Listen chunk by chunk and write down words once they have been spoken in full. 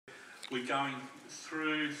we're going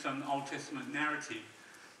through some Old Testament narrative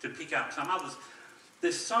to pick up some others.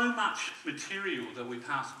 There's so much material that we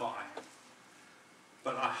pass by,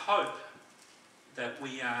 but I hope that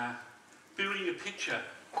we are building a picture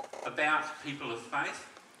about people of faith.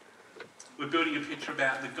 We're building a picture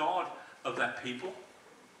about the God of that people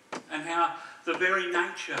and how the very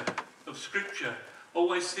nature of Scripture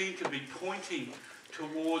always seems to be pointing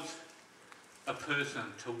towards a person,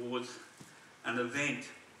 towards an event,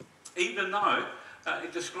 even though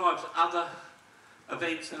it describes other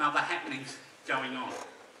events and other happenings going on.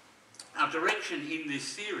 Our direction in this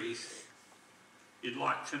series, you'd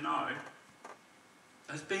like to know,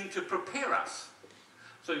 has been to prepare us.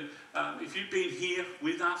 So if you've been here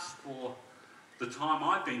with us for the time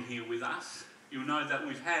I've been here with us, you'll know that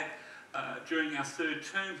we've had, during our third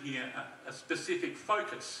term here, a specific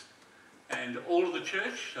focus. And all of the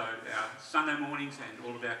church, so our Sunday mornings and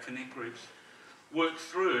all of our Connect groups, work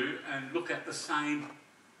through and look at the same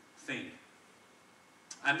thing.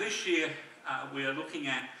 And this year we are looking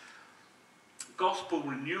at gospel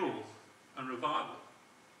renewal and revival,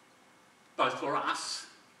 both for us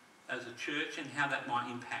as a church and how that might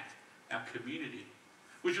impact our community,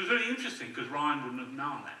 which was really interesting because Ryan wouldn't have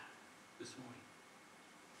known that this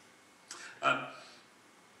morning.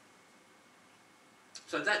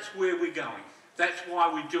 So that's where we're going. That's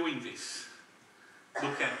why we're doing this.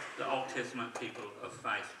 Look at the Old Testament people of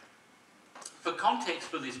faith. For context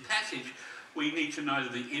for this passage, we need to know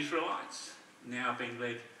that the Israelites, now being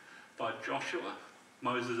led by Joshua,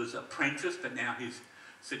 Moses' apprentice, but now his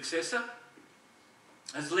successor,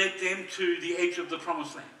 has led them to the edge of the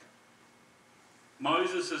Promised Land.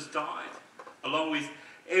 Moses has died, along with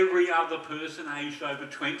every other person aged over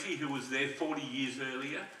 20 who was there 40 years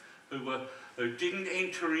earlier, who didn't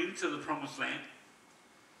enter into the Promised Land.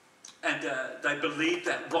 And they believed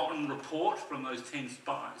that rotten report from those 10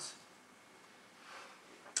 spies.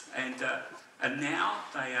 And now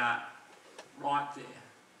they are right there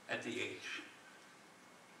at the edge.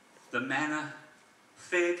 The manna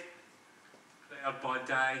fed, cloud by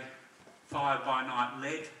day, fire by night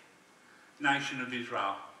led nation of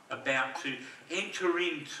Israel, about to enter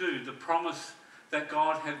into the promise that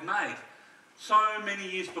God had made so many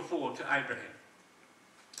years before to Abraham.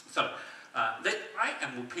 So let's pray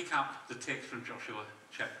and we'll pick up the text from Joshua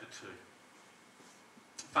chapter 2.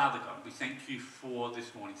 Father God, we thank you for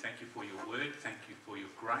this morning. Thank you for your word. Thank you for your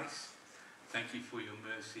grace. Thank you for your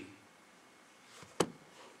mercy.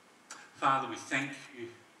 Father, we thank you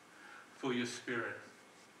for your Spirit.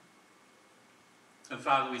 And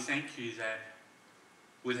Father, we thank you that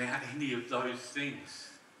without any of those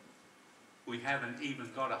things, we haven't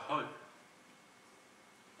even got a hope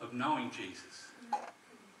of knowing Jesus.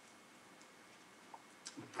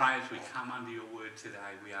 We pray as we come under your word today,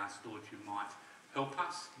 we ask, Lord, you might help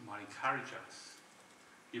us, you might encourage us,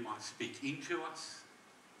 you might speak into us,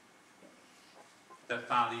 that,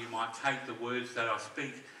 Father, you might take the words that I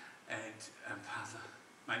speak and Father,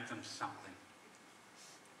 make them something.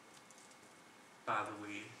 Father,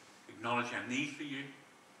 we acknowledge our need for you.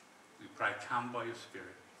 We pray, come by your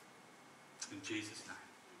Spirit. In Jesus'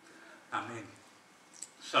 name. Amen.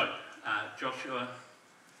 So, Joshua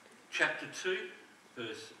chapter 2,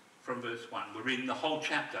 from verse 1. We're reading the whole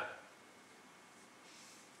chapter.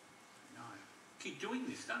 No, keep doing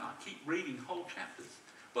this, don't I? Keep reading whole chapters.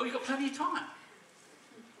 Well, we've got plenty of time.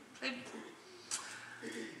 Plenty.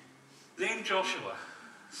 Then Joshua,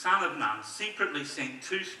 son of Nun, secretly sent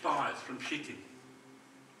 2 spies from Shittim.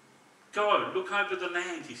 Go, look over the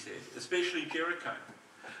land, he said, especially Jericho.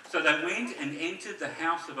 So they went and entered the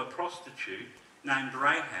house of a prostitute named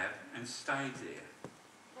Rahab and stayed there.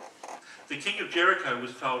 The king of Jericho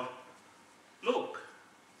was told, look,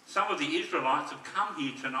 some of the Israelites have come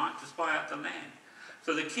here tonight to spy out the land.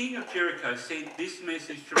 So the king of Jericho sent this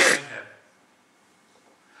message to Rahab.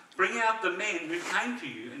 Bring out the men who came to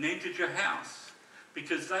you and entered your house,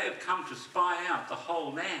 because they have come to spy out the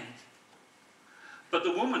whole land. But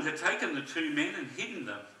the woman had taken the 2 men and hidden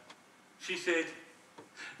them. She said,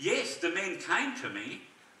 yes, the men came to me,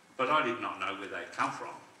 but I did not know where they'd come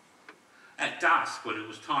from. At dusk, when it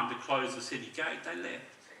was time to close the city gate, they left.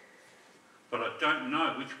 But I don't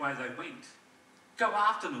know which way they went. Go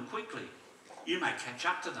after them quickly. You may catch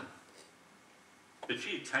up to them. But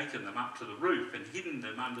she had taken them up to the roof and hidden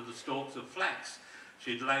them under the stalks of flax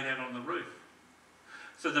she had laid out on the roof.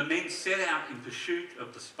 So the men set out in pursuit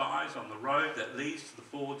of the spies on the road that leads to the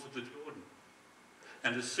fords of the Jordan.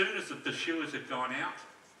 And as soon as the pursuers had gone out,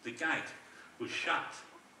 the gate was shut.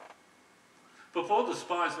 Before the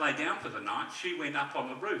spies lay down for the night, she went up on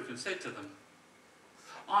the roof and said to them,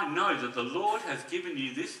 I know that the Lord has given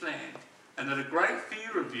you this land and that a great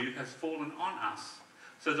fear of you has fallen on us,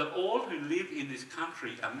 so that all who live in this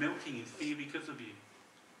country are melting in fear because of you.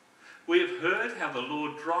 We have heard how the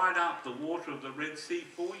Lord dried up the water of the Red Sea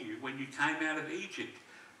for you when you came out of Egypt,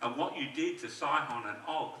 and what you did to Sihon and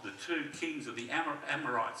Og, the two kings of the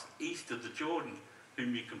Amorites east of the Jordan,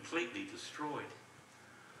 whom you completely destroyed.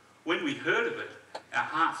 When we heard of it, our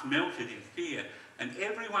hearts melted in fear, and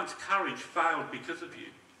everyone's courage failed because of you.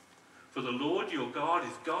 For the Lord your God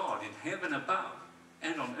is God in heaven above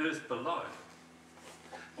and on earth below.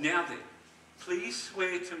 Now then, please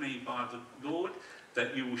swear to me by the Lord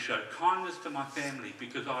that you will show kindness to my family,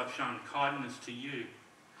 because I have shown kindness to you.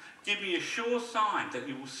 Give me a sure sign that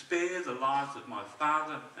you will spare the lives of my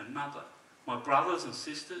father and mother, my brothers and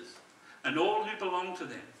sisters, and all who belong to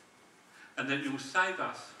them, and that you will save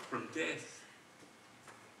us from death.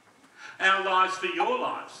 Our lives for your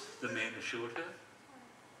lives, the man assured her.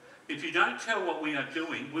 If you don't tell what we are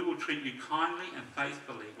doing, we will treat you kindly and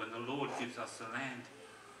faithfully when the Lord gives us the land.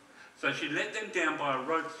 So she let them down by a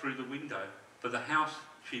rope through the window, for the house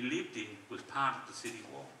she lived in was part of the city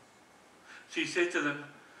wall. She said to them,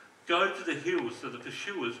 "Go to the hills so the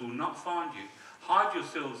pursuers will not find you. Hide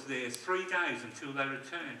yourselves there 3 days until they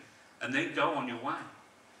return, and then go on your way."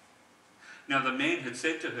 Now the man had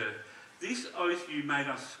said to her, "This oath you made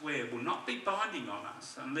us swear will not be binding on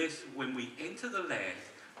us, unless when we enter the land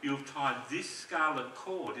you have tied this scarlet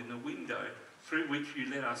cord in the window through which you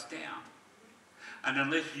let us down. And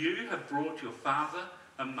unless you have brought your father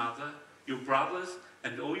and mother, your brothers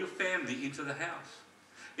and all your family into the house.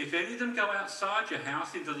 If any of them go outside your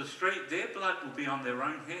house into the street, their blood will be on their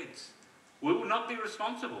own heads. We will not be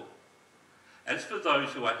responsible. As for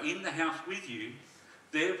those who are in the house with you,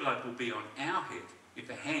 their blood will be on our head if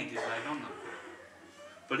a hand is laid on them.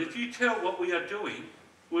 But if you tell what we are doing,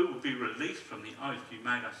 we will be released from the oath you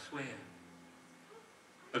made us swear."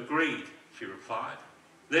 "Agreed," she replied.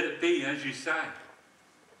 "Let it be as you say."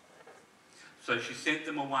 So she sent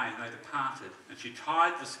them away, and they departed, and she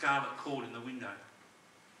tied the scarlet cord in the window.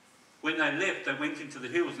 When they left, they went into the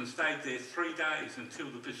hills and stayed there 3 days, until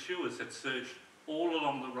the pursuers had searched all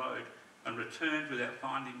along the road and returned without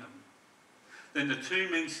finding them. Then the two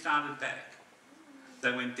men started back.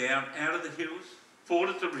 They went down out of the hills,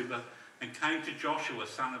 forded the river, and came to Joshua,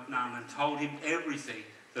 son of Nun, and told him everything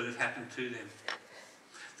that had happened to them.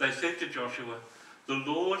 They said to Joshua, "The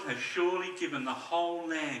Lord has surely given the whole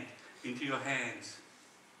land into your hands.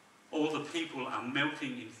 All the people are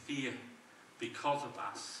melting in fear because of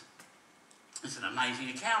us." It's an amazing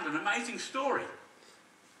account, an amazing story.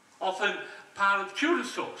 Often part of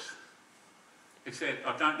children's talks. Except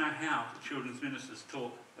I don't know how the children's ministers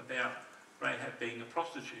talk about Rahab being a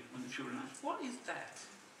prostitute when the children ask, "What is that?"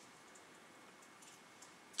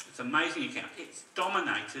 It's an amazing account. It's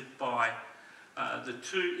dominated by the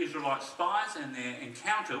two Israelite spies and their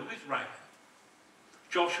encounter with Rahab.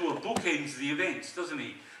 Joshua bookends the events, doesn't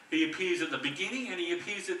he? He appears at the beginning and he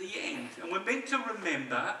appears at the end. And we're meant to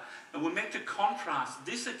remember and we're meant to contrast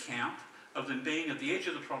this account of them being at the edge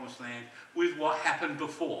of the promised land with what happened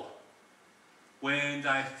before, when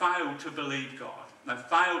they failed to believe God. They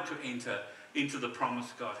failed to enter into the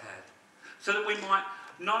promise God had. So that we might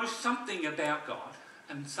know something about God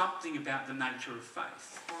and something about the nature of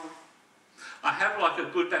faith. I have, like a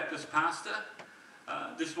good Baptist pastor,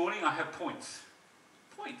 this morning I have points.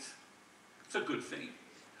 Points. It's a good thing.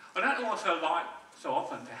 I don't also like so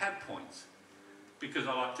often to have points, because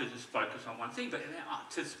I like to just focus on one thing. But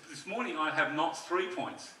this morning I have not 3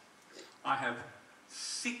 points. I have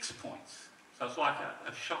 6 points. So it's like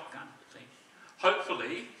a shotgun thing.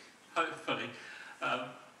 Hopefully,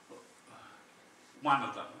 one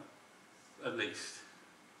of them, at least,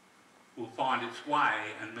 will find its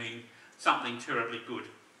way and mean something terribly good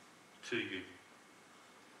to you.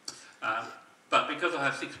 But because I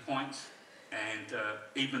have 6 points, and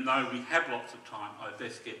even though we have lots of time, I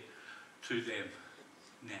best get to them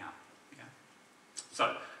now. Yeah?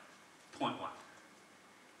 So, point 1.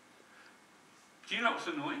 Do you know what's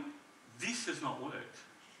annoying? This has not worked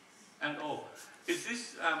at all. Is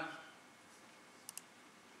this...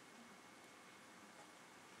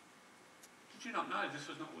 did you not know this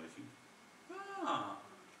was not working? Ah.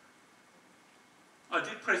 I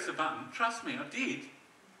did press the button. Trust me, I did.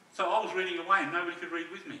 So I was reading away and nobody could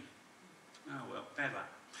read with me. Oh well, bad luck.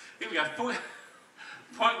 Here we go.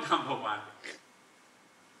 Point number 1.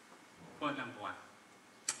 Point number 1.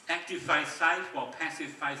 Active faith saves while passive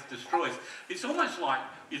faith destroys. It's almost like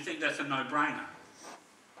you think that's a no-brainer.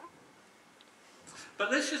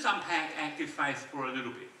 But let's just unpack active faith for a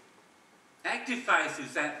little bit. Active faith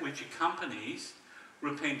is that which accompanies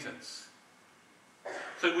repentance.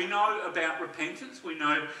 So we know about repentance. We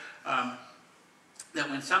know that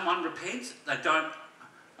when someone repents, they don't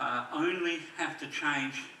only have to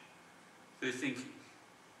change their thinking.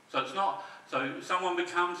 So it's not, so someone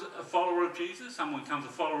becomes a follower of Jesus, someone becomes a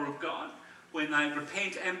follower of God when they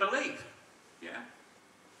repent and believe. Yeah?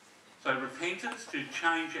 So repentance to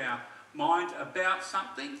change our mind about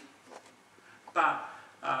something, but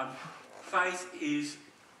faith is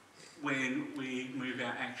when we move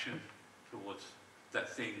our action towards that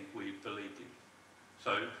thing we believed in.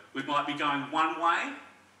 So we might be going one way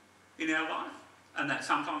in our life, and that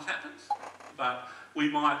sometimes happens, but we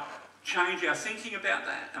might change our thinking about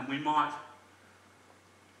that, and we might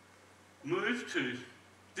move to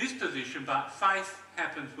this position, but faith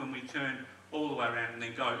happens when we turn all the way around and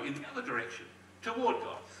then go in the other direction, toward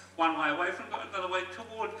God. One way away from God, another way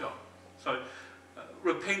toward God. So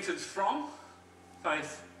repentance from,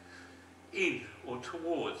 faith in, or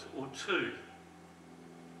towards, or to.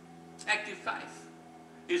 Active faith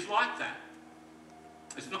is like that.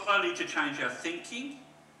 It's not only to change our thinking,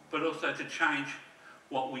 but also to change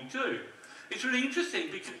what we do. It's really interesting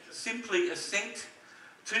because simply assent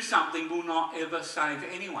to something will not ever save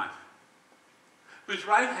anyone. Because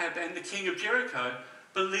Rahab and the king of Jericho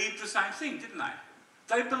believed the same thing, didn't they?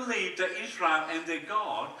 They believed that Israel and their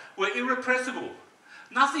God were irrepressible.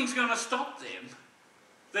 Nothing's going to stop them.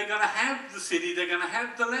 They're going to have the city, they're going to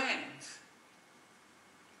have the land.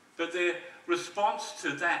 But their response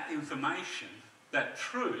to that information, that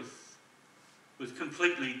truth, was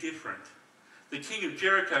completely different. The king of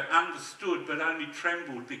Jericho understood but only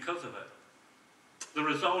trembled because of it. The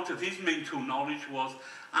result of his mental knowledge was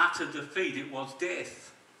utter defeat. It was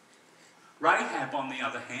death. Rahab, on the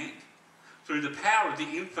other hand, through the power of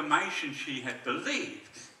the information she had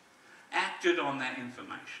believed, acted on that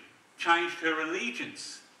information, changed her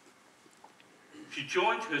allegiance. She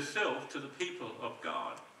joined herself to the people of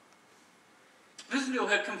God. Listen to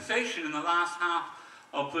her confession in the last half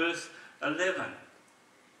of verse 11.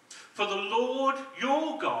 For the Lord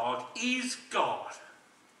your God is God,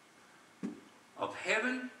 of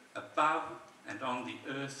heaven above and on the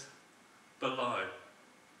earth below.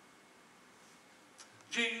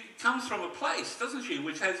 She comes from a place, doesn't she,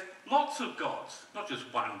 which has lots of gods, not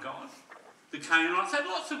just one God. The Canaanites had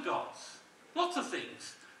lots of gods, lots of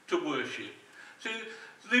things to worship. She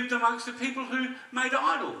lived amongst the people who made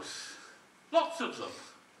idols, lots of them.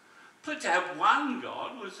 But to have one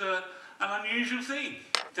God was an unusual thing.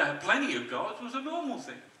 To have plenty of gods was a normal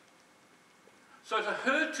thing. So for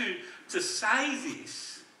her to say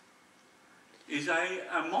this is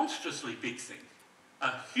a monstrously big thing,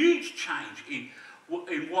 a huge change in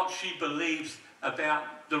what she believes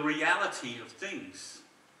about the reality of things.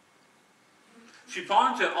 She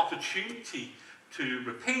finds her opportunity to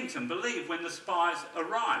repent and believe when the spies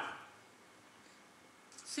arrive.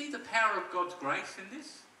 See the power of God's grace in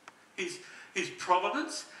this? His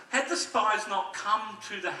providence. Had the spies not come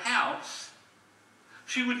to the house,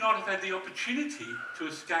 she would not have had the opportunity to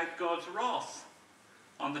escape God's wrath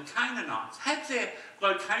on the Canaanites. Had their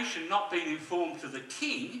location not been informed to the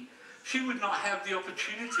king, she would not have the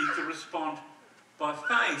opportunity to respond by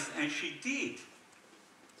faith, and she did.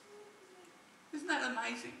 Isn't that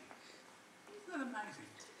amazing? Isn't that amazing?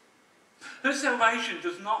 Her salvation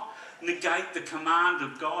does not negate the command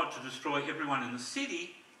of God to destroy everyone in the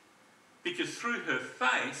city, because through her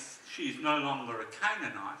faith, she is no longer a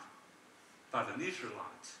Canaanite, but an Israelite.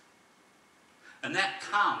 And that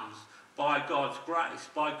comes by God's grace,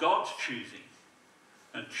 by God's choosing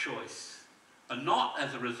and choice, and not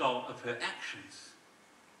as a result of her actions.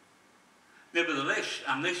 Nevertheless,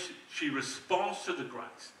 unless she responds to the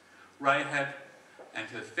grace, Rahab and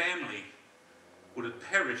her family would have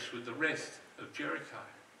perished with the rest of Jericho.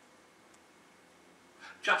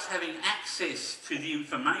 Just having access to the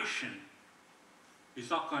information is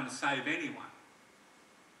not going to save anyone.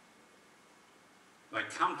 They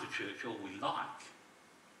come to church all we like,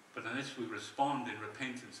 but unless we respond in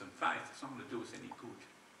repentance and faith, it's not going to do us any good.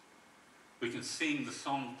 We can sing the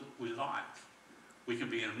songs that we like. We can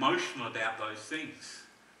be emotional about those things.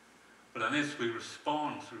 But unless we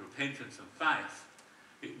respond through repentance and faith,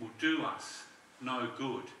 it will do us no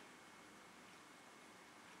good.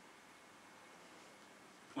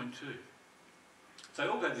 Point 2. So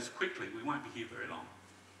I'll go this quickly. We won't be here very long.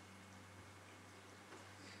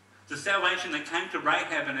 The salvation that came to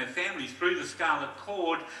Rahab and her family through the scarlet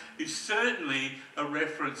cord is certainly a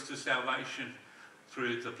reference to salvation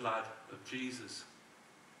through the blood of Jesus.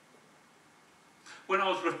 When I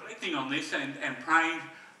was reflecting on this and praying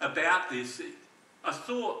about this, I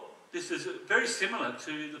thought this is very similar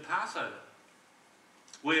to the Passover,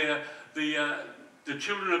 where the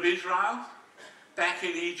children of Israel back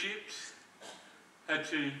in Egypt had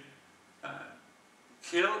to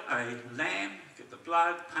kill a lamb, get the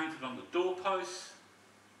blood painted on the doorposts,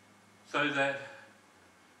 so that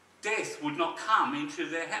death would not come into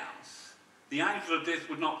their house. The angel of death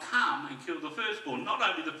would not come and kill the firstborn, not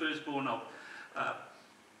only the firstborn of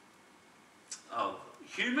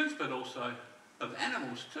humans, but also of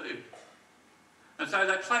animals too. And so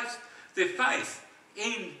they placed their faith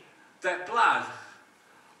in that blood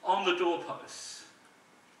on the doorposts.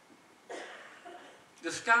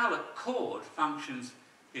 The scarlet cord functions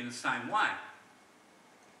in the same way.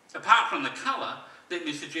 Apart from the colour, let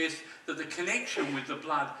me suggest that the connection with the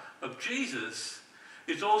blood of Jesus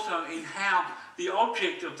is also in how the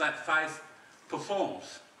object of that faith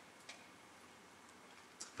performs.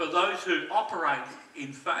 For those who operate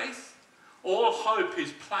in faith, all hope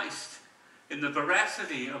is placed in the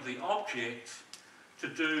veracity of the object to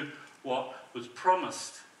do what was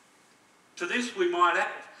promised. To this we might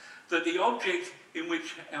add that the object in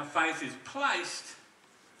which our faith is placed,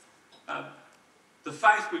 the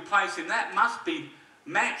faith we place in that must be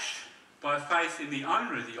matched by faith in the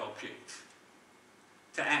owner of the object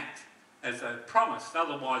to act as a promise.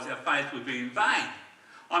 Otherwise our faith would be in vain.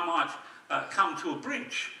 I might come to a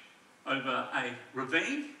bridge over a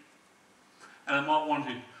ravine, and I might want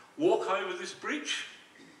to walk over this bridge.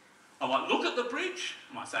 I might look at the bridge,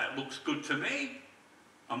 I might say it looks good to me.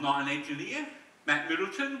 I'm not an engineer. Matt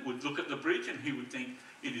Middleton would look at the bridge and he would think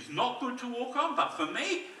it is not good to walk on, but for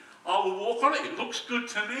me, I will walk on it. It looks good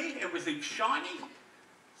to me, everything's shiny,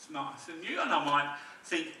 it's nice and new, and I might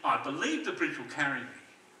think, I believe the bridge will carry me.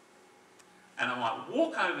 And I might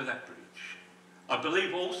walk over that bridge. I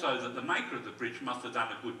believe also that the maker of the bridge must have done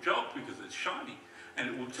a good job because it's shiny, and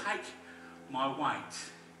it will take my weight,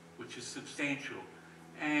 which is substantial,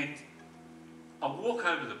 and I walk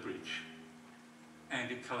over the bridge and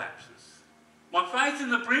it collapses. My faith in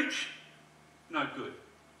the bridge, no good.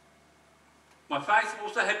 My faith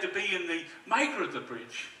also had to be in the maker of the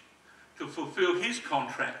bridge to fulfill his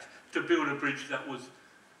contract to build a bridge that was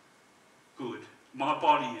good. My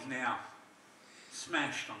body is now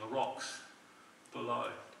smashed on the rocks below.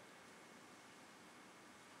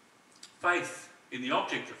 Faith in the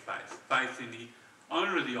object of faith, faith in the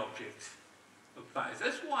owner of the object of faith.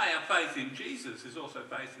 That's why our faith in Jesus is also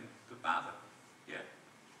faith in the Father. Yeah.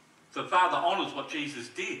 The Father honours what Jesus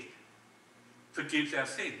did, forgives our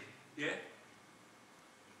sin. Yeah.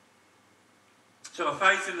 So a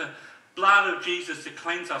faith in the blood of Jesus to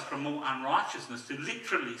cleanse us from all unrighteousness, to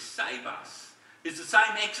literally save us, is the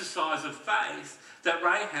same exercise of faith that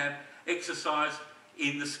Rahab exercised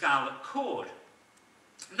in the scarlet cord.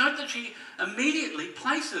 Note that she immediately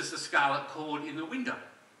places the scarlet cord in the window.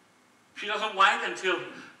 She doesn't wait until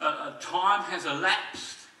time has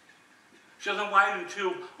elapsed. She doesn't wait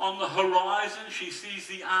until on the horizon she sees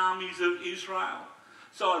the armies of Israel.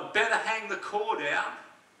 So I'd better hang the cord out,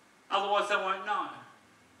 otherwise they won't know.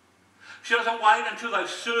 She doesn't wait until they've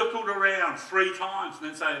circled around 3 times and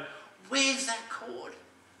then say, where's that cord?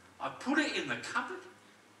 I put it in the cupboard.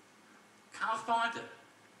 Can't find it.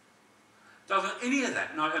 Doesn't any of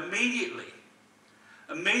that. No, immediately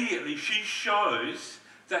she shows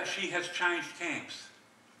that she has changed camps.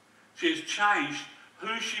 She has changed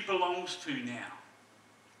who she belongs to now.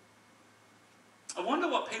 I wonder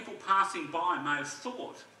what people passing by may have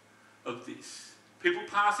thought of this. People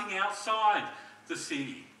passing outside the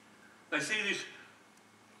city. They see this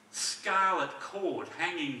scarlet cord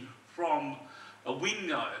hanging from a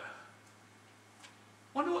window.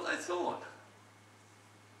 Wonder what they thought.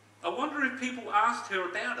 I wonder if people asked her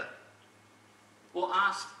about it, or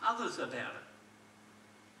asked others about it.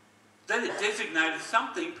 That it designated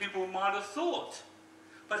something people might have thought.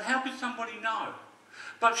 But how could somebody know?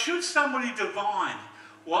 But should somebody divine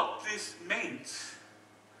what this meant,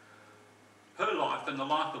 her life and the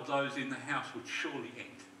life of those in the house would surely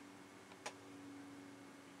end.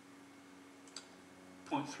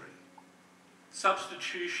 Point 3.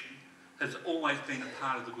 Substitution has always been a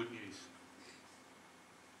part of the good news.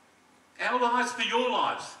 Our lives for your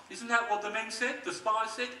lives. Isn't that what the men said? The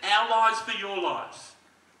spies said? Our lives for your lives.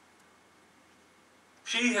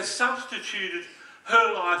 She has substituted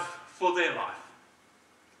her life for their life.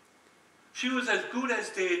 She was as good as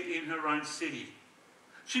dead in her own city.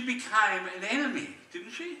 She became an enemy,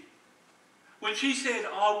 didn't she? When she said,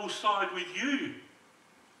 I will side with you,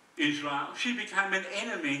 Israel, she became an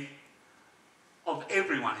enemy of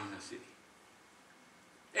everyone in the city.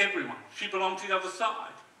 Everyone. She belonged to the other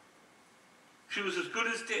side. She was as good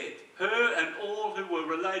as dead, her and all who were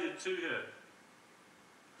related to her.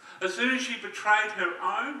 As soon as she betrayed her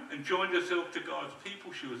own and joined herself to God's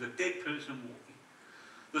people, she was a dead person walking.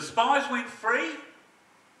 The spies went free,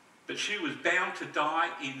 but she was bound to die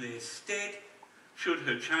in their stead. should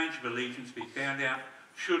her change of allegiance be found out,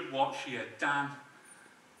 should what she had done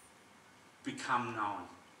become known.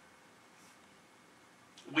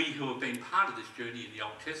 We who have been part of this journey in the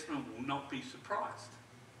Old Testament will not be surprised.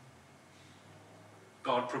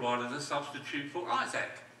 God provided a substitute for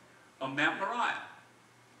Isaac on Mount Moriah.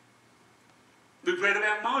 We've read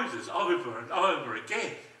about Moses over and over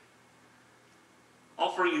again,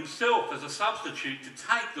 offering himself as a substitute to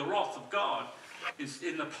take the wrath of God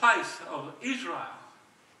in the place of Israel.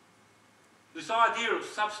 This idea of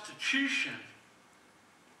substitution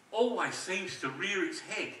always seems to rear its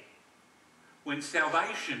head when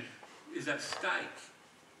salvation is at stake.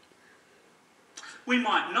 We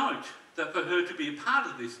might note that for her to be a part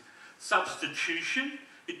of this substitution,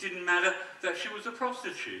 it didn't matter that she was a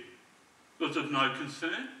prostitute. It was of no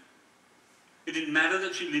concern. It didn't matter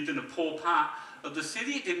that she lived in a poor part of the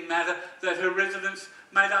city. It didn't matter that her residence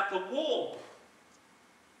made up the wall.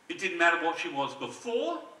 It didn't matter what she was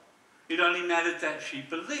before. It only mattered that she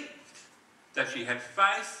believed, that she had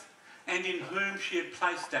faith, and in whom she had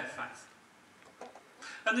placed that faith.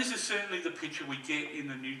 And this is certainly the picture we get in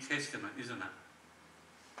the New Testament, isn't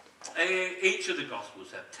it? Each of the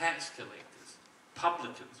Gospels have tax collectors,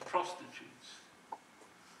 publicans, prostitutes,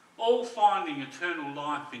 all finding eternal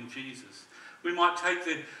life in Jesus. We might take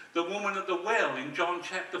the woman at the well in John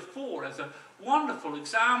chapter 4 as a wonderful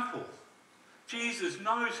example. Jesus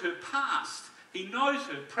knows her past, he knows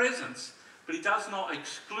her presence, but he does not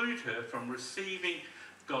exclude her from receiving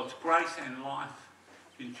God's grace and life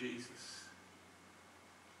in Jesus.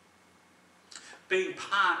 Being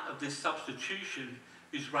part of this substitution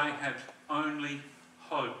is Rahab's only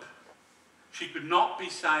hope. She could not be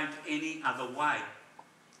saved any other way.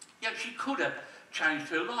 Yet she could have changed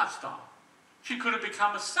her lifestyle. She could have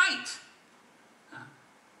become a saint.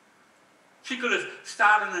 She could have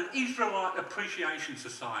started an Israelite appreciation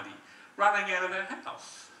society running out of her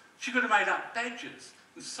house. She could have made up badges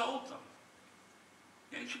and sold them.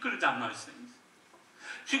 Yeah, she could have done those things.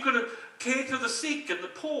 She could have cared for the sick and the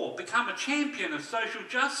poor, become a champion of social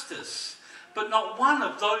justice. But not one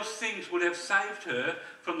of those things would have saved her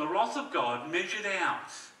from the wrath of God measured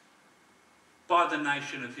out by the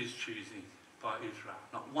nation of his choosing, by Israel.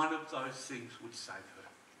 Not one of those things would save her.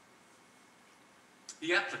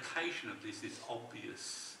 The application of this is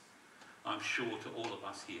obvious, I'm sure, to all of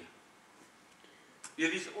us here.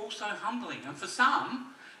 Yet it's also humbling, and for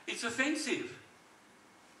some, it's offensive.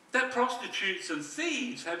 That prostitutes and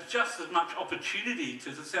thieves have just as much opportunity to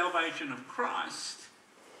the salvation of Christ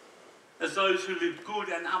as those who live good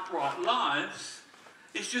and upright lives.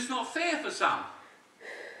 It's just not fair for some.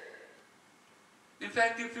 In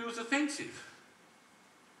fact, it feels offensive.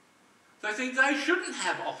 They think they shouldn't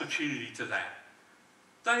have opportunity to that.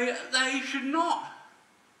 They should not.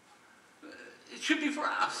 It should be for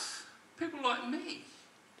us, people like me,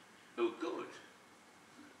 who are good.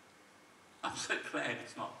 I'm so glad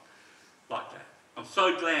it's not like that. I'm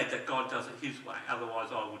so glad that God does it his way, otherwise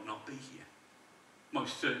I would not be here.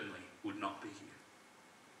 Most certainly would not be here.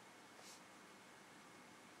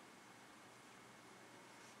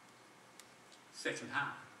 Second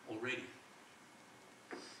half already.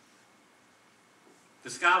 The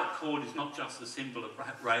scarlet cord is not just a symbol of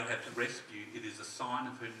Rahab's rescue, it is a sign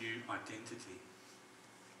of her new identity.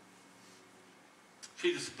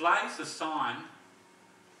 She displays the sign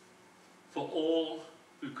for all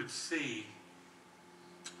who could see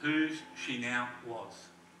who she now was.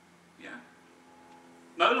 Yeah?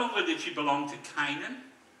 No longer did she belong to Canaan,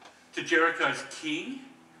 to Jericho's king,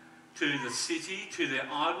 to the city, to their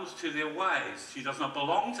idols, to their ways. She does not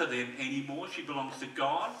belong to them anymore. She belongs to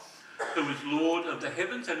God, who is Lord of the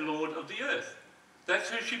heavens and Lord of the earth. That's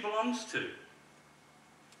who she belongs to.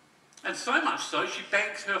 And so much so, she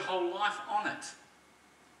banks her whole life on it.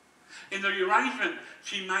 In the arrangement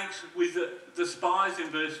she makes with the spies in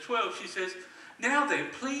verse 12, she says, "Now then,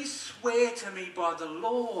 please swear to me by the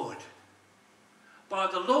Lord." By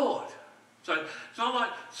the Lord. So it's not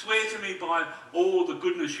like swear to me by all the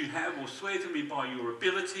goodness you have, or swear to me by your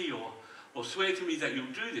ability, or swear to me that you'll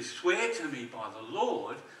do this. Swear to me by the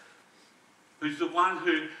Lord, who's the one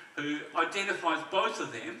who identifies both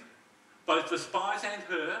of them, both the spies and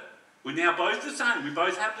her. We're now both the same. We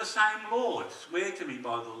both have the same Lord. Swear to me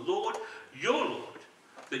by the Lord, your Lord,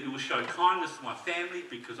 that you will show kindness to my family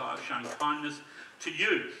because I have shown kindness to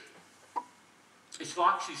you. It's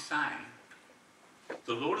like she's saying,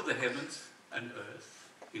 the Lord of the heavens and earth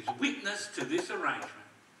is witness to this arrangement.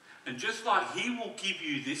 And just like he will give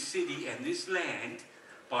you this city and this land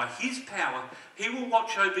by his power, he will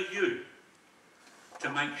watch over you to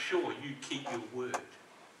make sure you keep your word.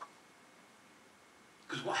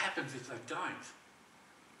 Because what happens if they don't?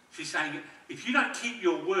 She's saying, if you don't keep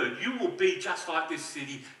your word, you will be just like this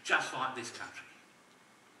city, just like this country.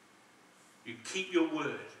 You keep your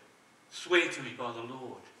word. Swear to me by the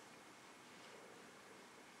Lord.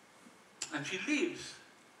 And she lives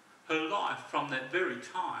her life from that very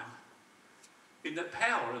time in the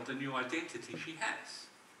power of the new identity she has.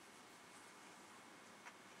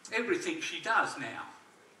 Everything she does now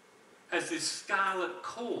has this scarlet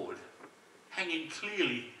cord hanging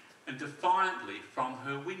clearly and defiantly from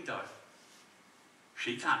her window.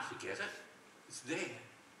 She can't forget it. It's there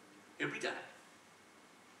every day.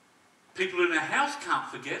 People in her house can't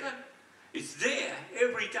forget it. It's there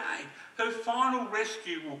every day. Her final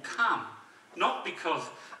rescue will come, not because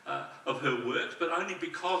of her works, but only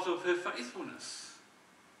because of her faithfulness.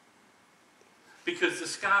 Because the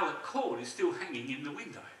scarlet cord is still hanging in the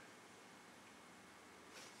window.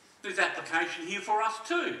 There's application here for us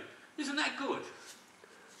too. Isn't that good?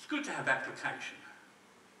 It's good to have application.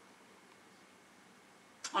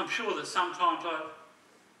 I'm sure that sometimes I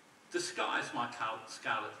disguise my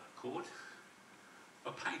scarlet cord.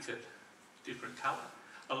 I paint it a different colour,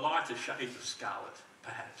 a lighter shade of scarlet,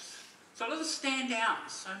 perhaps. So it doesn't stand out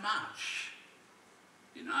so much,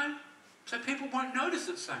 you know, so people won't notice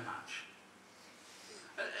it so much.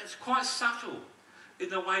 It's quite subtle in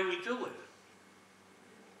the way we do it.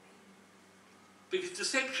 Because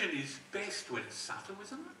deception is best when it's subtle,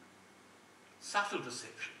 isn't it? Subtle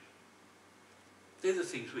deception. They're the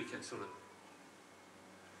things we can sort of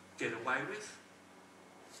get away with.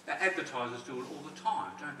 Advertisers do it all the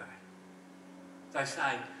time, don't they? They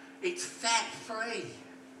say, it's fat-free,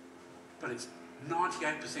 but it's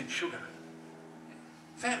 98% sugar.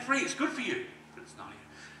 Fat-free, it's good for you, but it's 98%.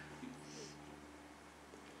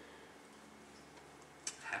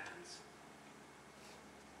 It happens.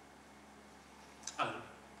 I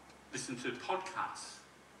listen to podcasts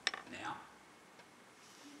now.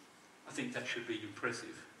 I think that should be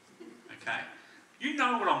impressive, okay? You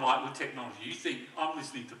know what I'm like with technology. You think I'm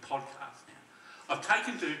listening to podcasts now. I've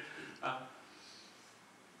taken to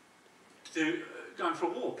going for a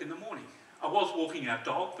walk in the morning. I was walking our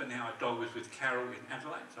dog, but now our dog is with Carol in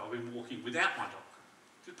Adelaide, so I've been walking without my dog.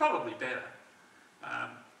 It's probably better.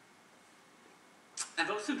 And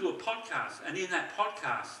I listened to a podcast, and in that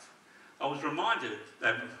podcast, I was reminded,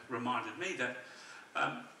 they reminded me that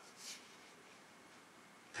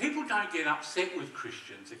people don't get upset with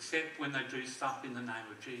Christians except when they do stuff in the name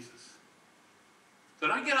of Jesus. They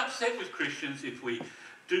don't get upset with Christians if we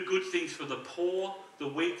do good things for the poor, the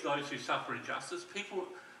weak, those who suffer injustice. People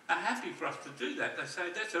are happy for us to do that. They say,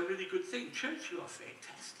 that's a really good thing. Church, you are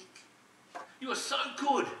fantastic. You are so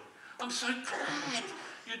good. I'm so glad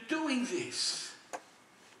you're doing this.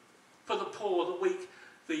 For the poor, the weak,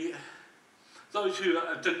 those who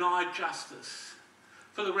are denied justice,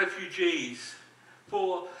 for the refugees,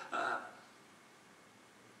 for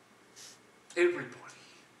everybody.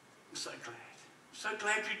 I'm so glad. I'm so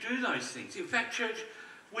glad you do those things. In fact, church,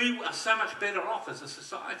 we are so much better off as a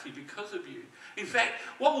society because of you. In fact,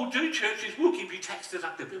 what we'll do, church, is we'll give you tax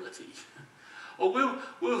deductibility. Or we're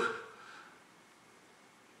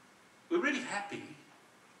really happy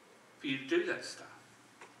for you to do that stuff.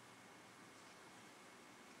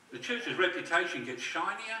 The church's reputation gets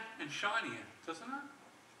shinier and shinier, doesn't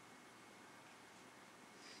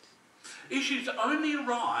it? Issues only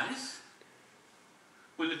arise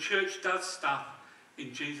when the church does stuff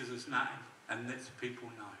in Jesus' name and lets people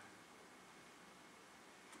know.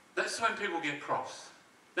 That's when people get cross.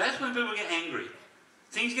 That's when people get angry.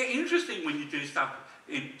 Things get interesting when you do stuff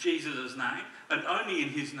in Jesus' name and only in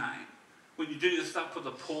his name. When you do the stuff for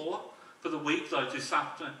the poor, for the weak, those who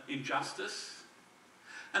suffer injustice.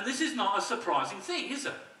 And this is not a surprising thing, is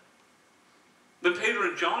it? When Peter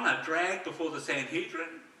and John are dragged before the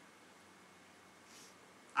Sanhedrin,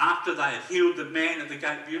 after they had healed the man at the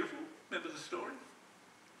gate beautiful, remember the story?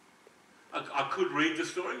 I could read the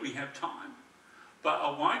story, we have time, but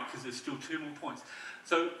I won't because there's still 2 more points.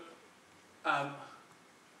 So,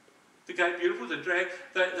 the gate beautiful, the drag,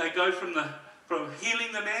 they go from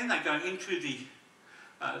healing the man, they go into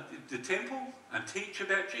the temple and teach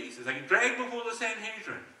about Jesus. They get dragged before the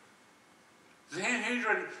Sanhedrin. The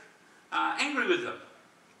Sanhedrin are angry with them,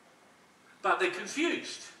 but they're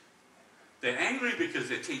confused. They're angry because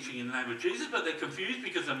they're teaching in the name of Jesus, but they're confused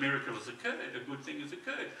because a miracle has occurred, a good thing has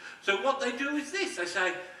occurred. So what they do is this. They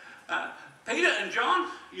say, Peter and John,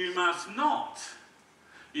 you must not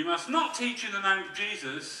teach in the name of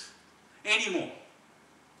Jesus anymore.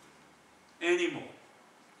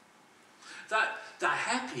 They're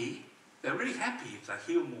happy, they're really happy if they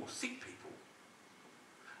heal more sick people.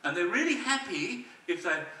 And they're really happy if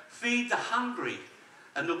they feed the hungry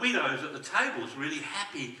And the widows at the table is really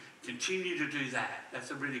happy. Continue to do that.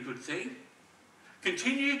 That's a really good thing.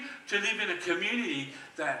 Continue to live in a community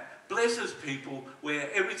that blesses people, where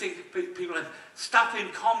everything, people have stuff in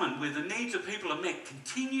common, where the needs of people are met.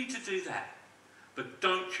 Continue to do that. But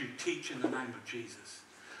don't you teach in the name of Jesus.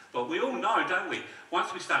 But we all know, don't we?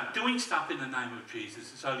 Once we start doing stuff in the name of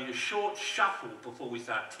Jesus, it's only a short shuffle before we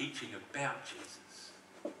start teaching about Jesus.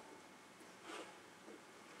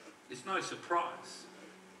 It's no surprise.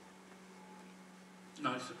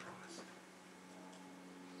 No surprise.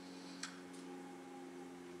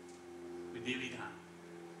 We're nearly done.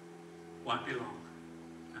 Won't be long.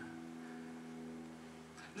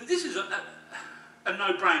 No. This is a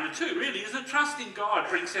no-brainer too, really, isn't it? Trust in God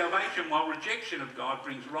brings salvation, while rejection of God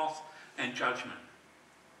brings wrath and judgment.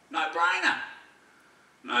 No-brainer.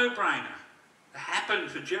 No-brainer. It happened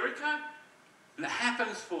for Jericho, and it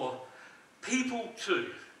happens for people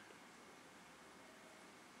too.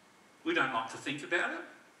 We don't like to think about it,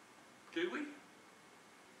 do we?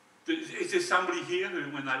 Is there somebody here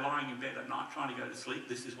who, when they're lying in bed at night trying to go to sleep,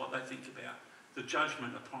 this is what they think about? The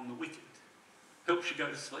judgment upon the wicked. Helps you go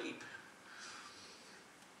to sleep.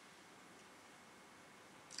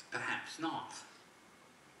 Perhaps not.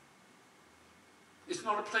 It's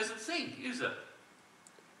not a pleasant thing, is it?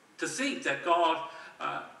 To think that God,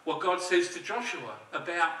 what God says to Joshua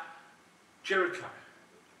about Jericho,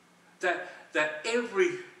 that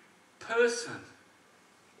every person,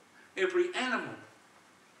 every animal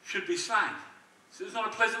should be slain. So it's not a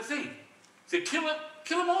pleasant thing. He said, kill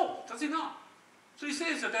them all, does he not? So he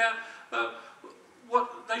says about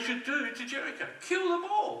what they should do to Jericho. Kill them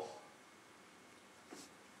all.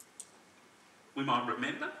 We might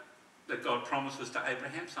remember that God promises to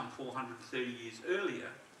Abraham some 430 years earlier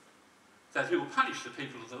that he will punish the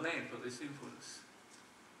people of the land for their sinfulness.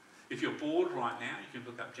 If you're bored right now, you can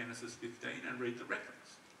look up Genesis 15 and read the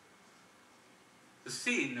reference. The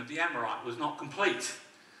sin of the Amorite was not complete,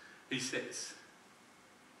 he says.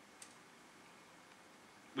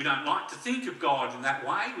 We don't like to think of God in that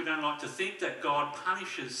way. We don't like to think that God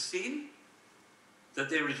punishes sin, that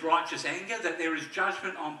there is righteous anger, that there is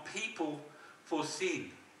judgment on people for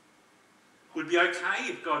sin. Would be okay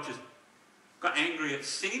if God just got angry at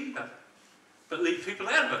sin, but leave people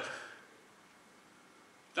out of it.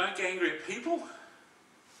 Don't get angry at people.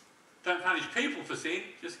 Don't punish people for sin.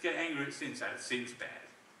 Just get angry at sin. Say sin's bad.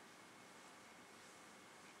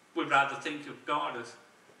 We'd rather think of God as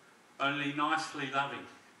only nicely loving,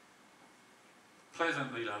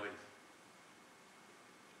 pleasantly loving.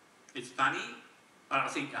 It's funny. I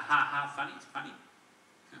think half funny. It's funny.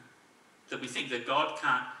 That we think that God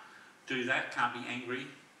can't do that, can't be angry,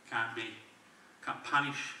 can't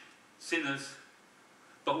punish sinners.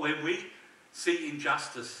 But when we see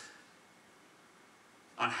injustice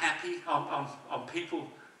on people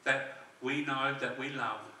that we know, that we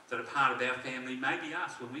love, that are part of our family, maybe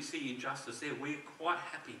us, when we see injustice there, we're quite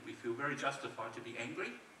happy. We feel very justified to be angry.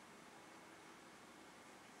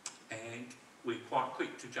 And we're quite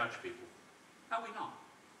quick to judge people. Are we not?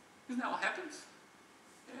 Isn't that what happens?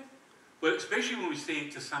 Yeah. Well, especially when we see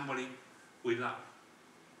it to somebody we love.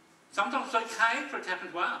 Sometimes it's okay for it to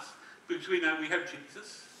happen to us, because we know we have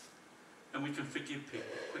Jesus and we can forgive people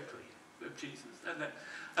quickly. We have Jesus,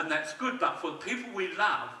 and that's good. But for the people we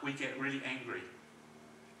love, we get really angry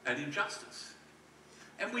at injustice.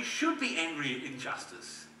 And we should be angry at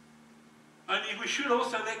injustice. Only we should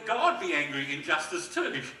also let God be angry at injustice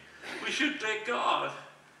too. We should let God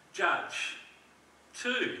judge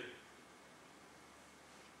too.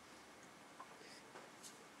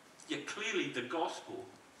 Yet clearly the gospel,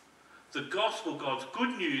 God's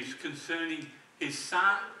good news concerning his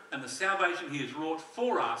Son and the salvation he has wrought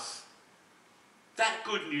for us, that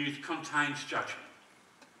good news contains judgment.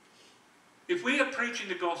 If we are preaching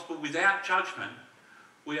the gospel without judgment,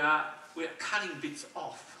 we are cutting bits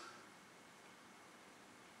off.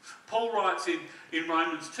 Paul writes in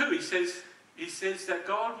Romans 2, he says that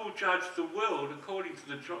God will judge the world according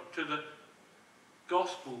to the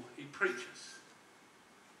gospel he preaches.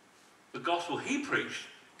 The gospel he preached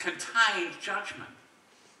contained judgment.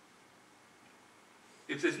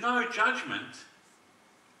 If there's no judgment,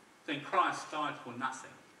 then Christ died for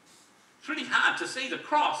nothing. It's really hard to see the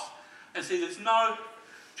cross and see there's no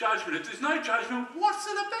judgment. If there's no judgment, what's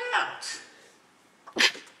it about?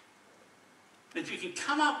 If you can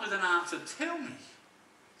come up with an answer, tell me.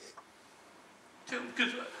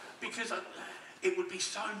 Because it would be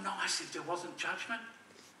so nice if there wasn't judgment,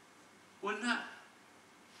 wouldn't it?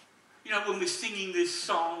 You know, when we're singing this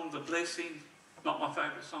song, The Blessing, not my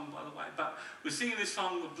favourite song, by the way, but we're singing this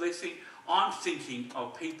song, The Blessing, I'm thinking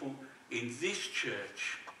of people in this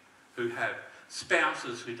church who have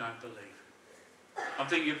spouses who don't believe. I'm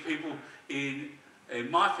thinking of people in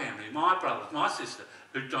my family, my brothers, my sister,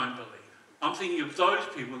 who don't believe. I'm thinking of those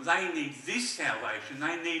people. They need this salvation.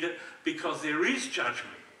 They need it because there is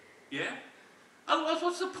judgment. Yeah? Otherwise,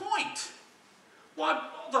 what's the point? Why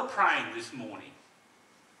bother praying this morning?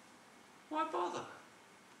 Why bother?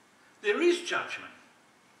 There is judgment.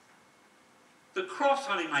 The cross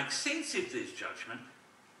only makes sense if there's judgment.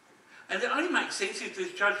 And it only makes sense if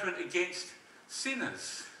there's judgment against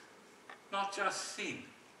sinners, not just sin.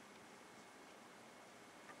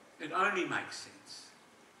 It only makes sense.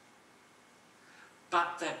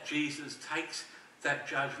 But that Jesus takes that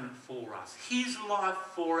judgment for us. His life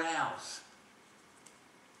for ours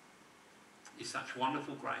is such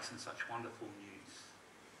wonderful grace and such wonderful news.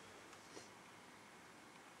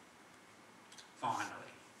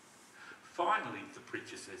 Finally, the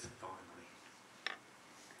preacher says finally.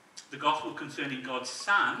 The gospel concerning God's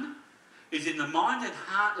Son is in the mind and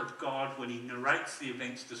heart of God when he narrates the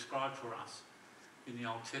events described for us in the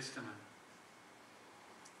Old Testament.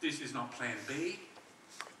 This is not plan B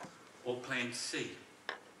or plan C.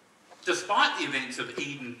 Despite the events of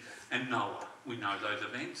Eden and Noah, we know those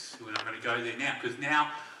events. We're not going to go there now because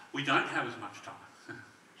now we don't have as much time.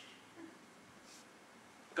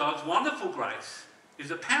 God's wonderful grace is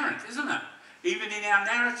apparent, isn't it? Even in our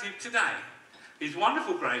narrative today. His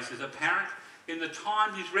wonderful grace is apparent in the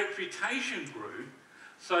time his reputation grew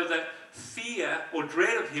so that fear or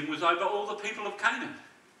dread of him was over all the people of Canaan.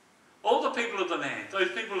 All the people of the land. Those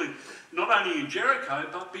people not only in Jericho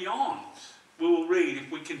but beyond. We will read if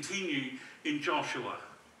we continue in Joshua.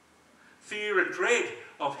 Fear and dread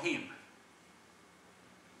of him.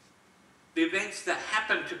 The events that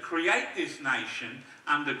happened to create this nation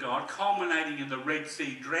under God, culminating in the Red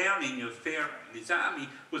Sea drowning of Pharaoh and his army,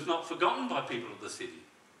 was not forgotten by people of the city.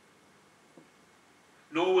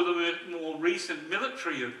 Nor were the more recent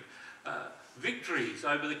military victories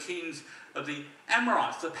over the kings of the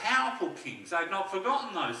Amorites, the powerful kings. They had not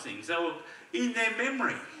forgotten those things. They were in their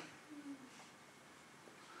memory.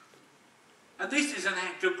 And this is an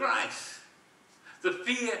act of grace. The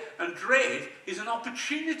fear and dread is an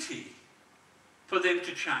opportunity for them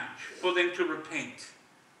to change, for them to repent.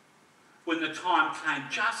 When the time came,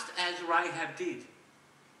 just as Rahab did.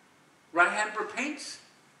 Rahab repents.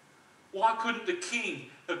 Why couldn't the king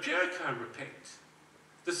of Jericho repent?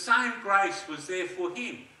 The same grace was there for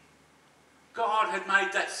him. God had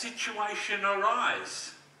made that situation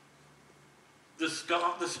arise. The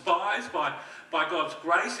spies, by God's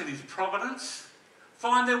grace and his providence,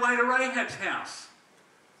 find their way to Rahab's house.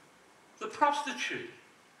 The prostitute.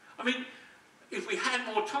 I mean, if we had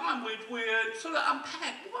more time, we'd sort of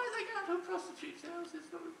unpack. Why are they going to a prostitute's house?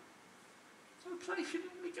 It's not a place you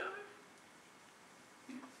normally go.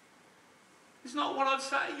 Yeah. It's not what I'd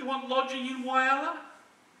say. You want lodging in Whyalla?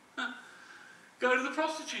 Go to the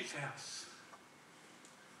prostitute's house.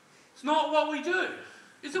 It's not what we do.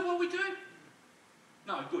 Is it what we do?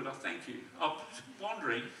 No, good, I thank you. I was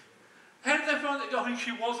wondering, how did they find that? I mean,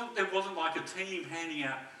 there wasn't like a team handing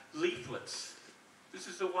out leaflets. This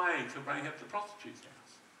is the way to Rahab the prostitute's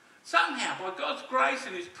house. Somehow, by God's grace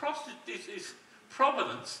and his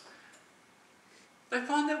providence, they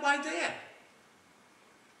find their way there.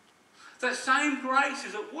 That same grace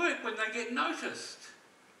is at work when they get noticed.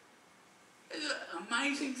 It's an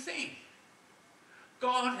amazing thing.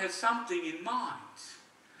 God has something in mind.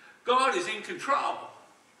 God is in control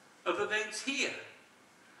of events here.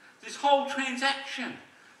 This whole transaction,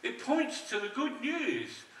 it points to the good news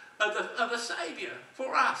of a Saviour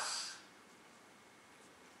for us.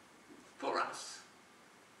 For us.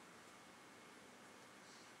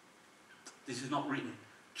 This is not written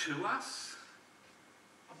to us,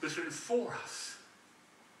 but it's written for us.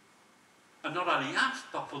 And not only us,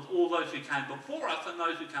 but for all those who came before us and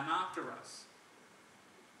those who come after us.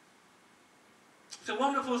 It's a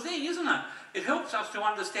wonderful thing, isn't it? It helps us to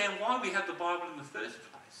understand why we have the Bible in the first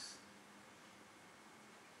place.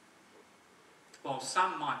 While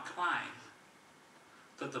some might claim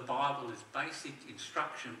that the Bible is basic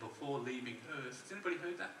instruction before leaving earth. Has anybody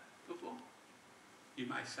heard that before? You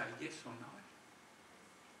may say yes or no.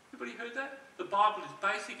 Anybody heard that? The Bible is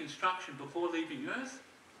basic instruction before leaving earth.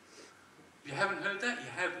 If you haven't heard that, you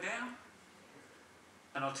have now.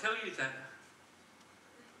 And I'll tell you that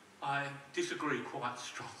I disagree quite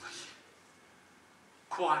strongly.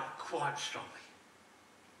 Quite strongly.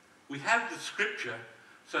 We have the scripture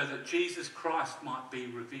so that Jesus Christ might be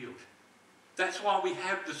revealed. That's why we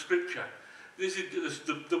have the scripture.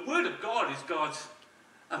 The word of God is God's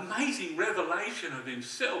amazing revelation of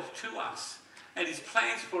himself to us and his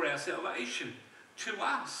plans for our salvation to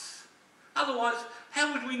us. Otherwise,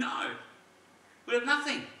 how would we know? We have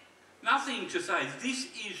nothing. Nothing to say, this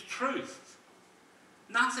is truth.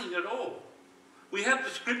 Nothing at all. We have the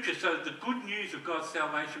scripture so that the good news of God's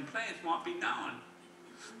salvation plans might be known.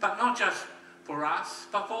 But not just for us,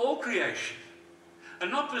 but for all creation.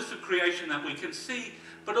 And not just the creation that we can see,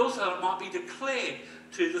 but also it might be declared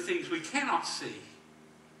to the things we cannot see.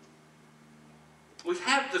 We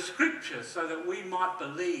have the scripture so that we might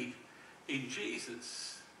believe in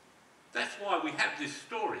Jesus. That's why we have this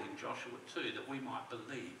story in Joshua 2, that we might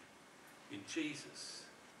believe in Jesus.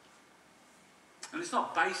 And it's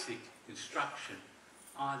not basic instruction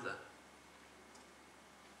either.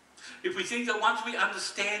 If we think that once we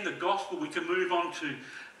understand the gospel we can move on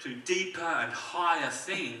to deeper and higher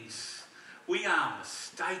things, we are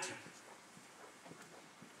mistaken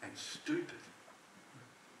and stupid.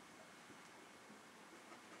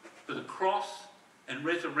 For the cross and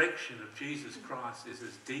resurrection of Jesus Christ is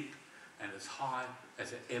as deep and as high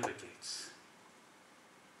as it ever gets.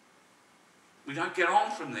 We don't get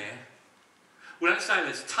on from there. We don't say,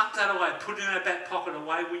 let's tuck that away, put it in our back pocket,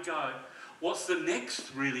 away we go. What's the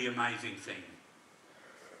next really amazing thing?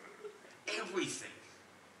 Everything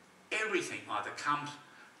either comes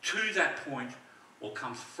to that point or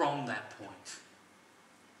comes from that point.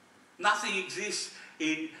 Nothing exists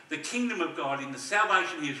in the kingdom of God, in the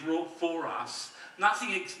salvation he has wrought for us.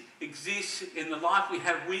 Nothing exists in the life we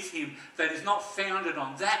have with him that is not founded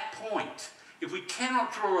on that point. If we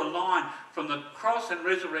cannot draw a line from the cross and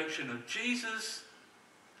resurrection of Jesus,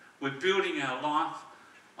 we're building our life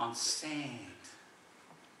on sand.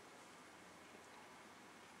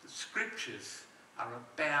 The scriptures are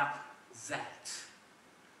about that.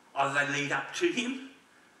 Either they lead up to him,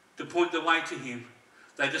 to point the way to him.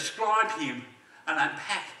 They describe him and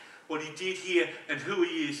unpack what he did here and who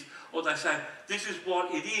he is. Or they say, this is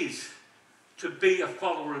what it is to be a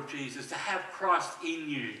follower of Jesus, to have Christ in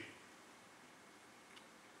you.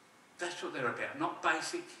 That's what they're about. Not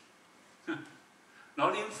basic,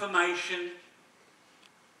 not information.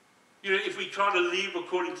 You know, if we try to live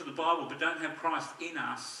according to the Bible but don't have Christ in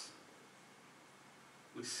us,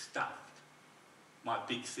 we're stuffed. My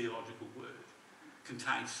big theological word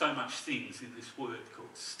contains so much things in this word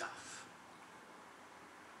called stuff.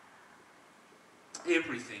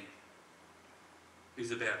 Everything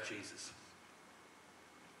is about Jesus.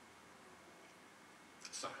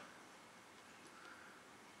 So,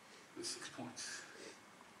 with 6 points,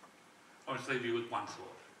 I'll just leave you with one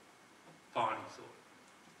thought, final thought.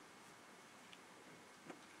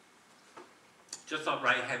 Just like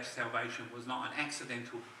Rahab's salvation was not an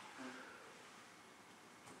accidental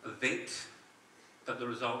event, but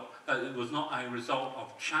it was not a result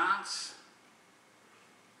of chance.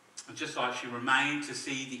 And just like she remained to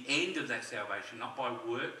see the end of that salvation, not by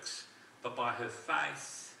works, but by her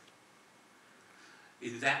faith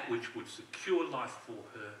in that which would secure life for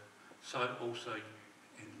her, so also you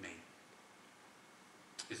and me.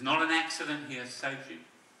 It's not an accident he has saved you.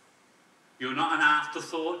 You're not an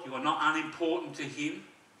afterthought. You are not unimportant to him.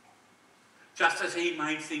 Just as he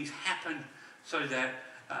made things happen so that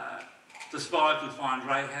the spies would find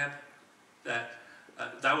Rahab, that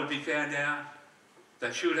they would be found out,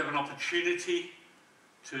 that she would have an opportunity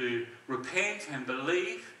to repent and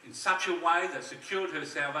believe in such a way that secured her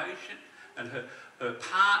salvation and her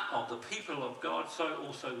part of the people of God, so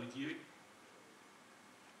also with you.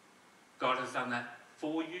 God has done that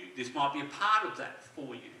for you. This might be a part of that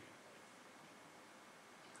for you.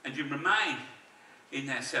 And you remain in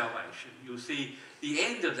that salvation. You'll see the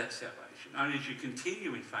end of that salvation only as you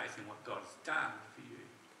continue in faith in what God has done for you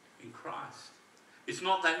in Christ. It's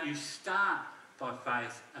not that you start by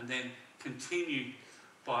faith and then continue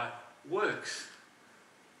by works.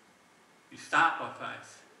 You start by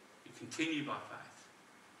faith. You continue by faith.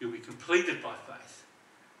 You'll be completed by faith.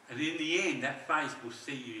 And in the end, that faith will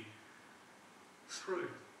see you through.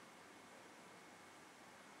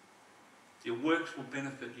 Your works will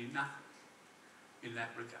benefit you nothing in that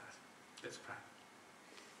regard. Let's pray.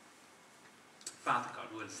 Father God,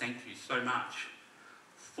 we want to thank you so much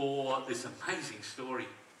for this amazing story.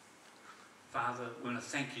 Father, we want to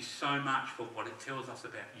thank you so much for what it tells us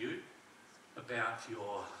about you, about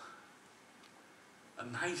your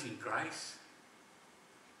amazing grace,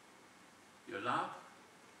 your love,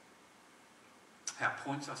 how it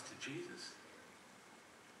points us to Jesus.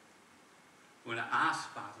 We want to ask,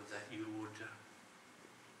 Father, that you would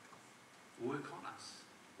work on us,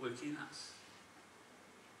 work in us.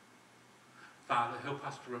 Father, help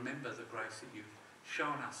us to remember the grace that you've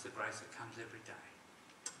shown us, the grace that comes every day.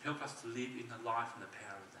 Help us to live in the life and the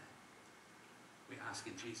power of that. We ask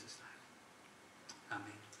in Jesus' name.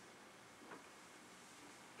 Amen.